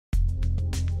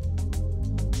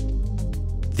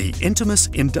The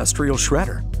Intimus Industrial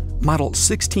Shredder, Model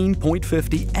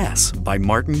 16.50S by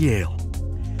Martin-Yale.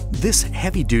 This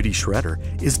heavy-duty shredder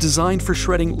is designed for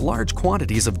shredding large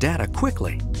quantities of data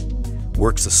quickly.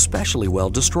 Works especially well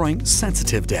destroying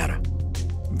sensitive data.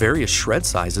 Various shred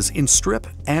sizes in strip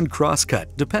and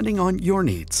crosscut depending on your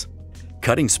needs.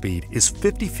 Cutting speed is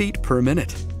 50 feet per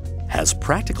minute. Has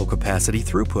practical capacity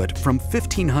throughput from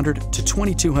 1,500 to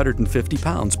 2,250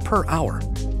 pounds per hour.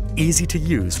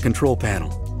 Easy-to-use control panel,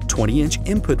 20-inch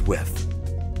input width.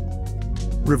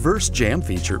 Reverse jam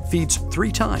feature feeds 3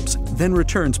 times, then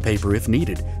returns paper if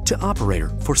needed to operator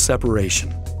for separation.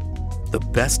 The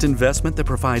best investment that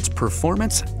provides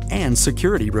performance and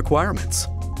security requirements.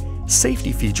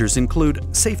 Safety features include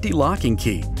safety locking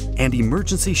key and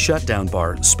emergency shutdown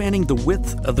bar spanning the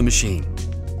width of the machine.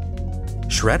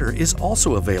 Shredder is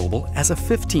also available as a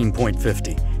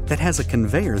 15.50 that has a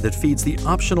conveyor that feeds the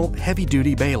optional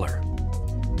heavy-duty baler.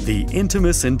 The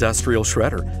Intimus Industrial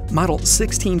Shredder, Model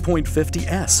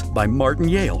 16.50S by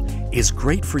Martin-Yale, is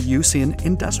great for use in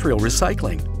industrial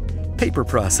recycling, paper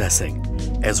processing,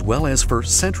 as well as for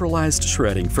centralized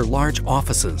shredding for large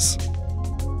offices.